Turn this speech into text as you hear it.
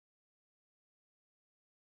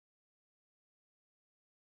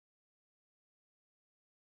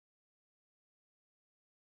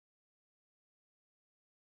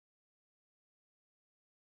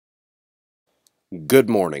Good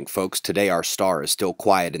morning, folks. Today our star is still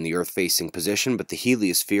quiet in the Earth-facing position, but the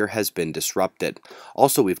heliosphere has been disrupted.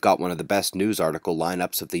 Also, we've got one of the best news article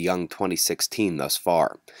lineups of the young 2016 thus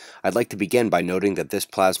far. I'd like to begin by noting that this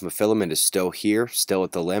plasma filament is still here, still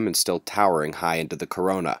at the limb, and still towering high into the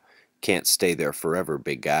corona. Can't stay there forever,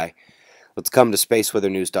 big guy. Let's come to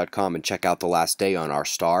spaceweathernews.com and check out the last day on our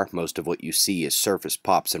star. Most of what you see is surface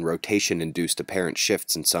pops and rotation-induced apparent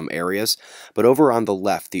shifts in some areas, but over on the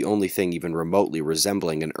left, the only thing even remotely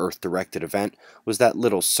resembling an Earth-directed event was that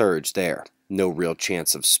little surge there. No real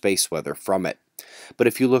chance of space weather from it. But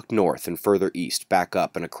if you look north and further east, back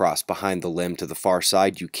up and across behind the limb to the far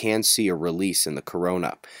side, you can see a release in the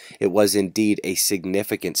corona. It was indeed a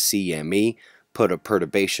significant CME, put a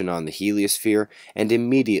perturbation on the heliosphere, and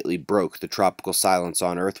immediately broke the tropical silence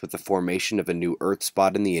on Earth with the formation of a new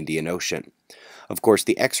Earthspot in the Indian Ocean. Of course,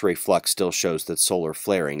 the X-ray flux still shows that solar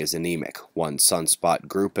flaring is anemic, one sunspot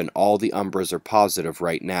group, and all the umbras are positive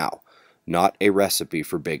right now. Not a recipe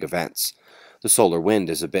for big events. The solar wind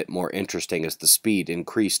is a bit more interesting as the speed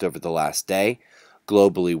increased over the last day.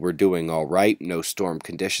 Globally, we're doing all right, no storm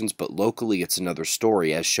conditions, but locally it's another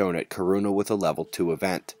story as shown at Kiruna with a level 2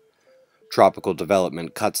 event. Tropical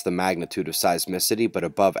development cuts the magnitude of seismicity, but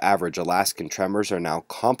above-average Alaskan tremors are now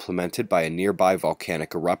complemented by a nearby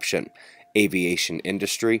volcanic eruption. Aviation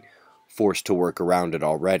industry, forced to work around it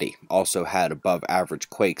already, also had above-average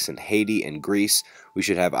quakes in Haiti and Greece. We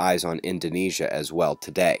should have eyes on Indonesia as well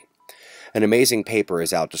today. An amazing paper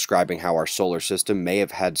is out describing how our solar system may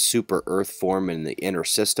have had super-Earth form in the inner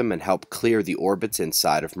system and help clear the orbits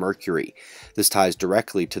inside of Mercury. This ties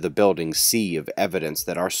directly to the building sea of evidence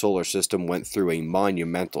that our solar system went through a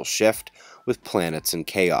monumental shift with planets in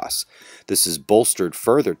chaos. This is bolstered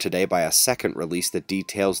further today by a second release that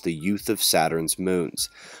details the youth of Saturn's moons.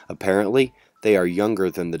 Apparently, they are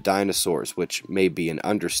younger than the dinosaurs, which may be an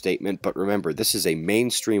understatement, but remember, this is a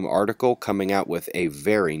mainstream article coming out with a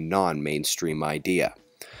very non-mainstream idea.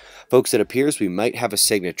 Folks, it appears we might have a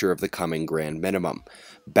signature of the coming grand minimum.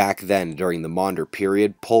 Back then, during the Maunder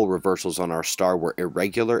period, pole reversals on our star were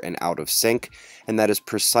irregular and out of sync, and that is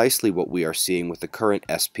precisely what we are seeing with the current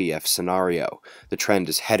SPF scenario. The trend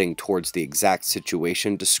is heading towards the exact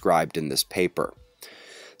situation described in this paper.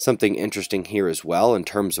 Something interesting here as well in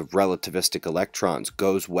terms of relativistic electrons.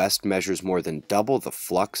 Goes west measures more than double the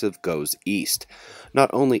flux of goes east. Not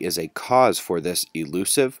only is a cause for this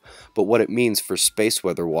elusive, but what it means for space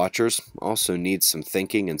weather watchers also needs some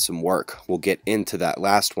thinking and some work. We'll get into that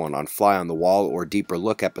last one on Fly on the Wall or Deeper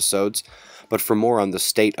Look episodes, but for more on the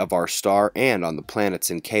state of our star and on the planets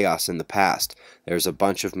in chaos in the past, there's a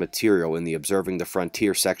bunch of material in the Observing the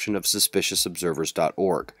Frontier section of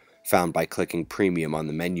suspiciousobservers.org. Found by clicking Premium on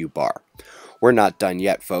the menu bar. We're not done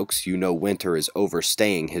yet, folks. You know winter is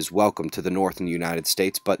overstaying his welcome to the northern United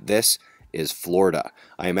States, but this is Florida.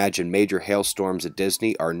 I imagine major hailstorms at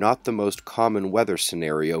Disney are not the most common weather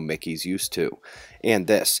scenario Mickey's used to. And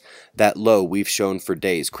that low we've shown for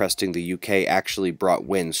days cresting the UK actually brought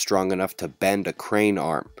winds strong enough to bend a crane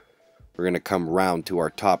arm. We're going to come round to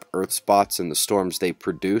our top Earth spots and the storms they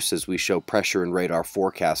produce as we show pressure and radar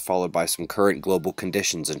forecast followed by some current global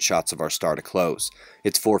conditions and shots of our star to close.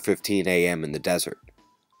 It's 4:15 a.m. in the desert.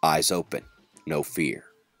 Eyes open. No fear.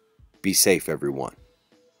 Be safe, everyone.